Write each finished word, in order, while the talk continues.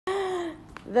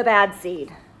The Bad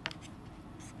Seed.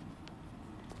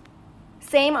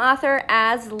 Same author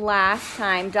as last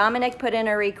time. Dominic put in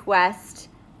a request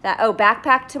that, oh,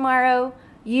 backpack tomorrow.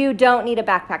 You don't need a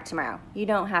backpack tomorrow. You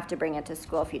don't have to bring it to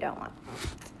school if you don't want.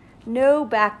 No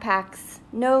backpacks,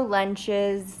 no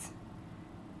lunches.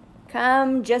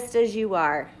 Come just as you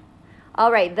are.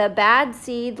 All right, The Bad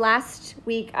Seed. Last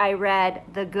week I read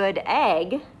The Good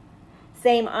Egg.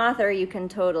 Same author, you can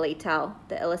totally tell.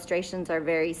 The illustrations are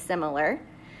very similar.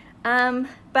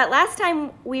 But last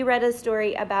time we read a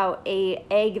story about an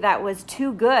egg that was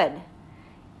too good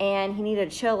and he needed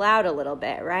to chill out a little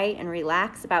bit, right? And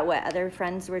relax about what other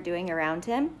friends were doing around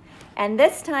him. And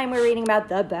this time we're reading about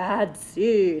the bad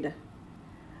seed.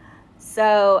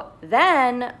 So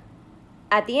then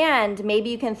at the end,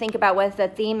 maybe you can think about what the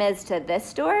theme is to this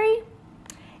story.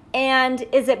 And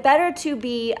is it better to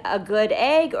be a good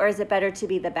egg, or is it better to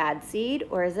be the bad seed,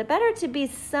 or is it better to be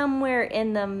somewhere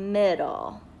in the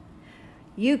middle?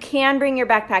 You can bring your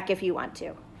backpack if you want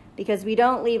to, because we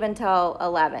don't leave until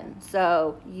 11.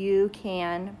 So you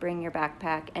can bring your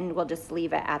backpack, and we'll just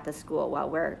leave it at the school while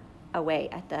we're away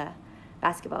at the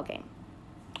basketball game.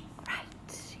 All right,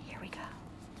 here we go.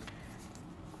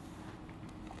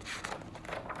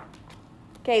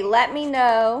 Okay, let me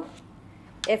know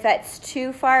if it's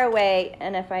too far away,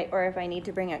 and if I need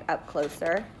to bring it up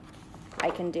closer. I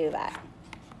can do that.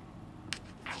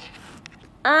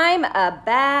 I'm a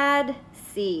bad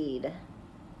seed.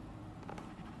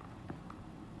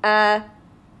 A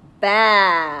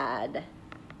bad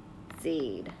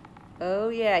seed. Oh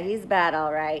yeah, he's bad,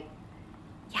 all right.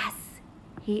 Yes,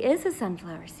 he is a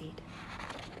sunflower seed.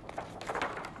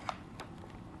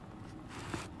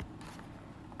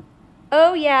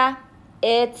 Oh yeah,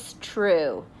 it's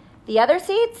true. The other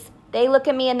seeds, they look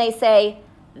at me and they say,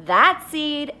 that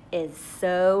seed is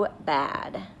so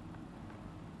bad.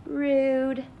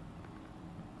 Rude.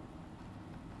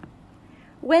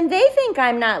 When they think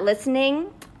I'm not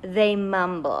listening, they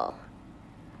mumble.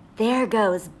 There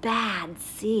goes bad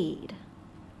seed.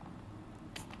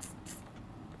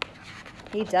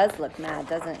 He does look mad,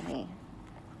 doesn't he?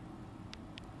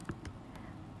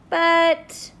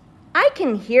 But I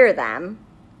can hear them.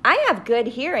 I have good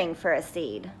hearing for a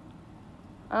seed.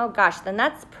 Oh gosh, then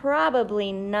that's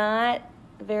probably not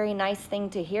a very nice thing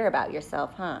to hear about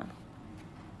yourself, huh?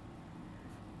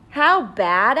 How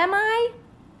bad am I?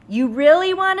 You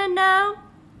really want to know?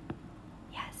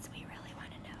 Yes, we really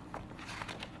want to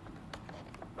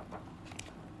know.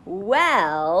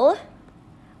 Well,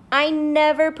 I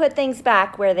never put things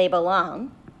back where they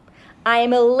belong. I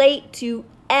am late to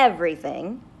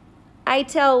everything. I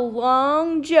tell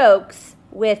long jokes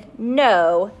with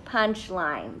no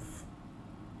punchlines.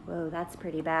 Whoa, that's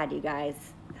pretty bad, you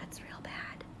guys. That's real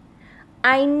bad.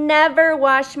 I never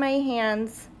wash my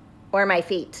hands or my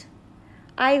feet.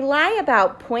 I lie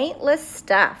about pointless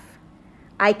stuff.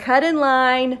 I cut in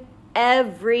line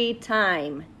every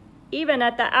time, even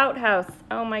at the outhouse.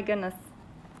 Oh my goodness.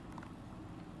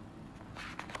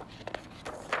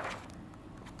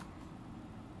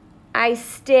 I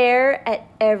stare at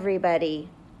everybody.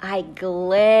 I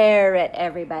glare at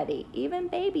everybody, even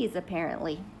babies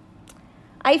apparently.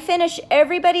 I finish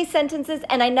everybody's sentences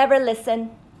and I never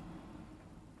listen.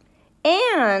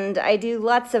 And I do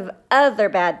lots of other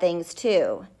bad things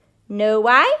too. Know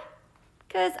why?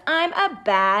 Because I'm a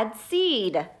bad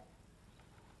seed.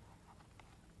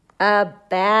 A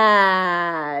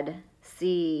bad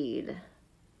seed.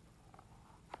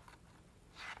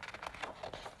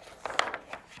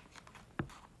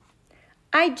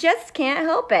 I just can't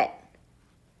help it.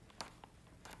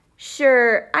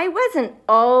 Sure, I wasn't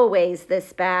always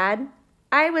this bad.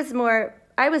 I was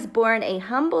born a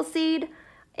humble seed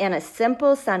and a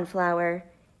simple sunflower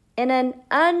in an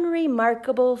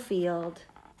unremarkable field.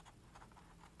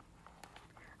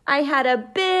 I had a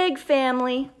big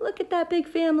family. Look at that big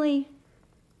family.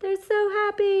 They're so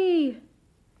happy.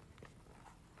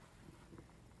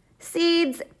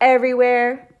 Seeds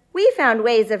everywhere. We found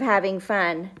ways of having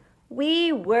fun.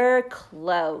 We were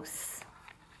close.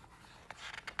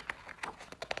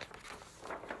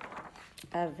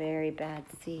 A very bad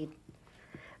seed.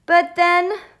 But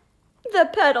then the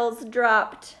petals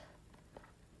dropped.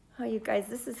 Oh, you guys,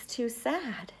 this is too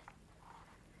sad.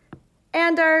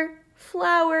 And our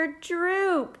flower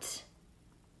drooped.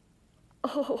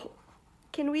 Oh,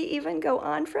 can we even go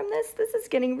on from this? This is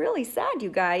getting really sad, you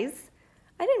guys.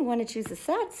 I didn't want to choose a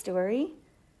sad story.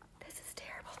 This is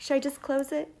terrible. Should I just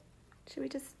close it? Should we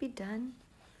just be done?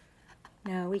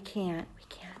 No, we can't. We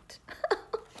can't.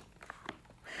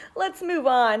 Let's move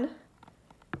on.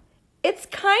 It's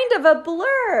kind of a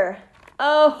blur.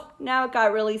 Oh, now it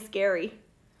got really scary.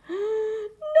 No!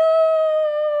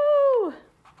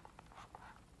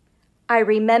 I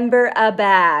remember a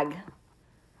bag.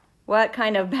 What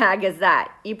kind of bag is that?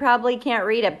 You probably can't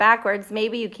read it backwards.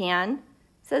 Maybe you can. It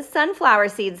says sunflower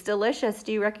seeds, delicious.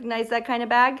 Do you recognize that kind of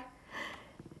bag?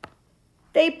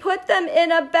 They put them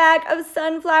in a bag of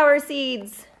sunflower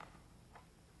seeds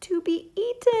to be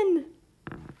eaten.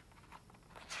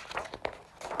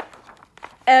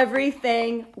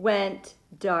 Everything went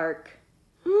dark.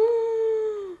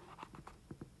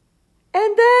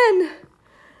 And then,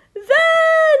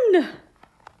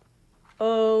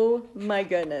 oh my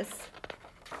goodness.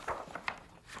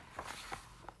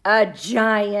 A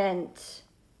giant.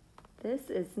 This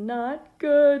is not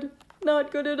good.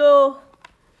 Not good at all.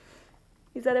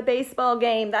 He's at a baseball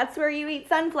game. That's where you eat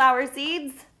sunflower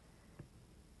seeds.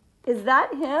 Is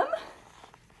that him?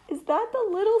 Is that the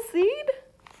little seed?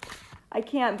 I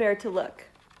can't bear to look.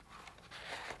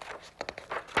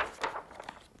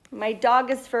 My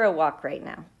dog is for a walk right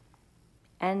now.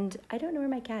 And I don't know where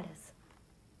my cat is.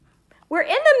 We're in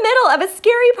the middle of a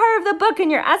scary part of the book and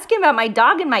you're asking about my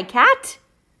dog and my cat?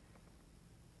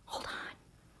 Hold on.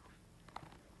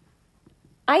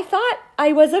 I thought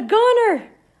I was a goner.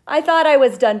 I thought I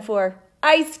was done for.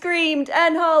 I screamed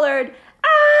and hollered, ah!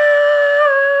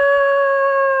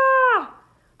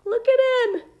 Look at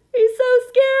him. He's so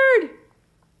scared.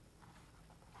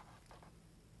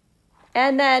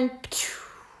 And then,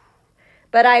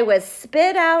 but I was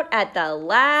spit out at the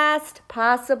last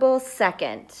possible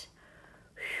second.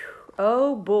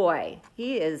 Oh boy,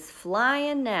 he is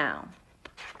flying now.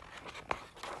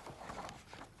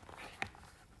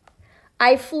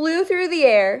 I flew through the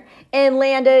air and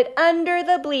landed under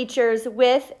the bleachers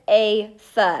with a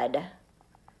thud.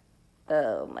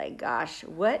 Oh my gosh,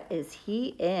 what is he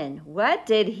in? What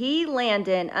did he land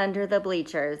in under the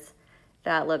bleachers?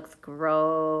 That looks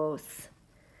gross.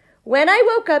 When I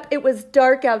woke up, it was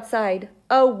dark outside.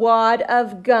 A wad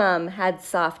of gum had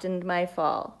softened my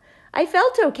fall. I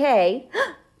felt okay,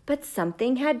 but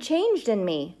something had changed in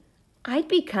me. I'd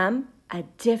become a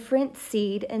different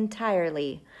seed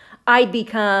entirely. I'd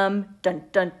become, dun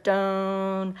dun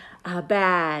dun, a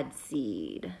bad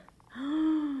seed.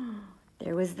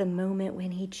 There was the moment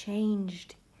when he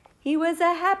changed. He was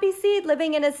a happy seed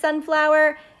living in a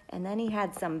sunflower, and then he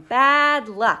had some bad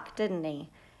luck, didn't he?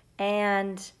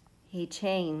 And he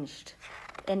changed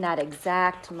in that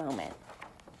exact moment.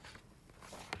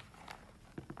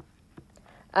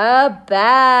 A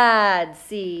bad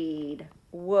seed.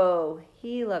 Whoa,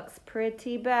 he looks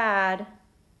pretty bad.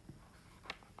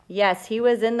 Yes, he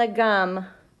was in the gum.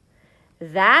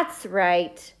 That's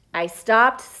right. I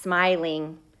stopped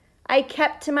smiling. I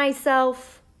kept to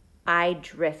myself. I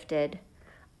drifted.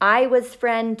 I was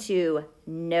friend to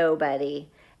nobody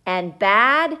and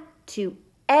bad to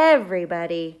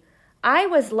everybody. I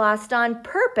was lost on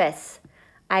purpose.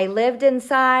 I lived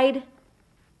inside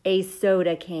a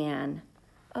soda can.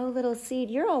 Oh, little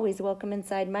seed, you're always welcome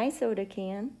inside my soda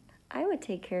can. I would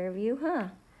take care of you, huh?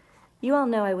 You all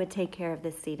know I would take care of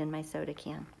this seed in my soda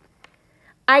can.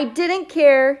 I didn't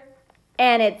care,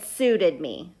 and it suited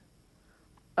me.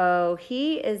 Oh,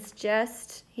 he is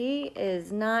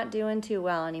not doing too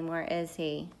well anymore, is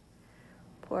he?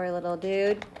 Poor little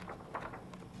dude.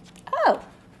 Oh,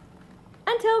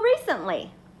 until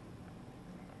recently.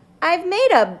 I've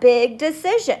made a big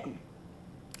decision.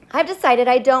 I've decided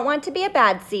I don't want to be a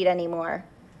bad seed anymore.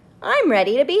 I'm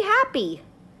ready to be happy.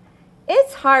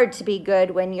 It's hard to be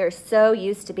good when you're so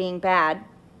used to being bad,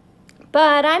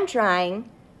 but I'm trying.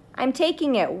 I'm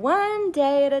taking it one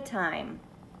day at a time.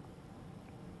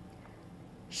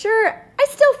 Sure, I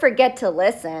still forget to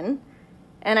listen,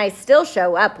 and I still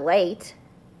show up late,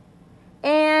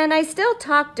 and I still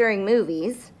talk during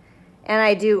movies, and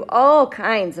I do all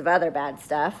kinds of other bad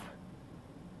stuff.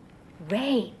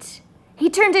 Wait, he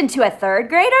turned into a third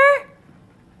grader?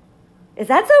 Is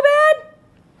that so bad?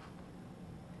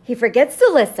 He forgets to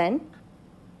listen,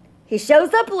 he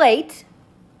shows up late,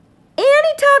 and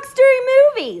he talks during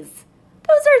movies.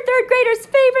 Those are third graders'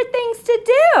 favorite things to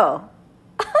do.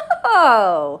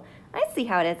 Oh, I see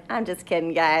how it is. I'm just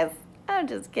kidding, guys. I'm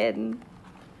just kidding.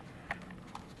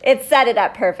 It set it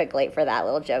up perfectly for that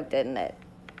little joke, didn't it?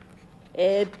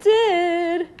 It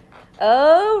did.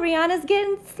 Oh, Rihanna's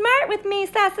getting smart with me,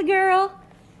 sassy girl.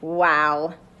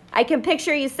 Wow. I can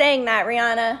picture you saying that,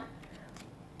 Rihanna.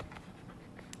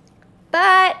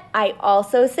 But I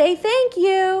also say thank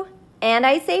you, and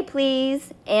I say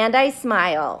please, and I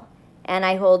smile, and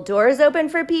I hold doors open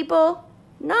for people.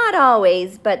 Not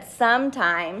always, but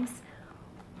sometimes.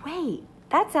 Wait,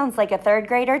 that sounds like a third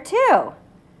grader too.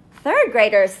 Third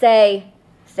graders say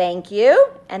thank you,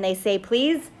 and they say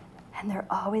please, and they're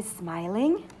always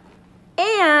smiling.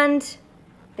 And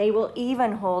They will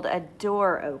even hold a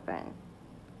door open.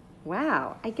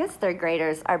 Wow, I guess third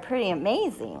graders are pretty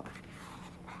amazing.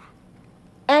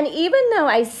 And even though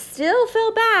I still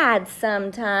feel bad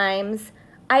sometimes,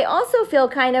 I also feel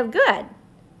kind of good.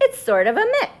 It's sort of a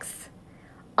mix.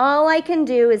 All I can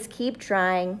do is keep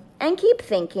trying and keep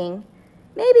thinking,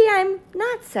 maybe I'm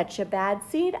not such a bad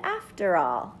seed after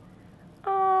all.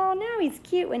 Oh, now he's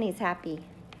cute when he's happy.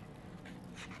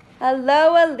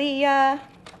 Hello, Aaliyah.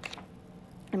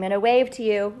 I'm going to wave to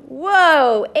you.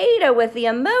 Whoa, Ada with the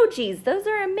emojis. Those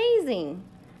are amazing.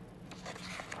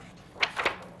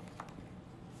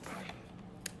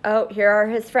 Oh, here are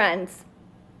his friends.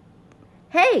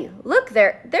 Hey, look,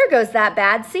 there goes that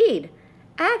bad seed.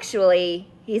 Actually,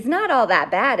 he's not all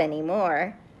that bad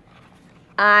anymore.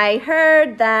 I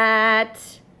heard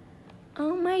that.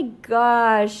 Oh my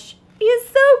gosh, he is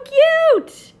so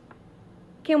cute.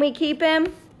 Can we keep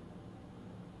him?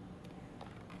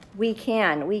 We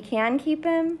can keep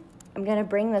him. I'm gonna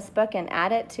bring this book and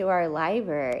add it to our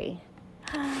library.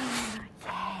 Yay,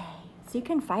 so you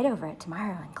can fight over it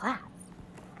tomorrow in class.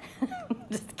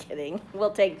 Just kidding.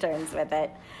 We'll take turns with it.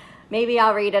 Maybe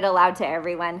I'll read it aloud to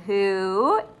everyone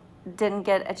who didn't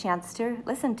get a chance to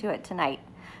listen to it tonight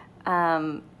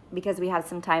because we have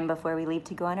some time before we leave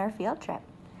to go on our field trip.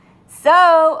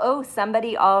 So,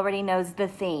 somebody already knows the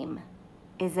theme.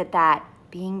 Is it that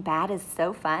being bad is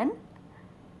so fun?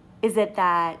 Is it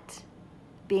that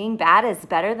being bad is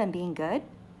better than being good?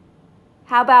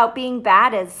 How about being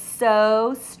bad is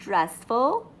so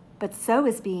stressful, but so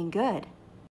is being good?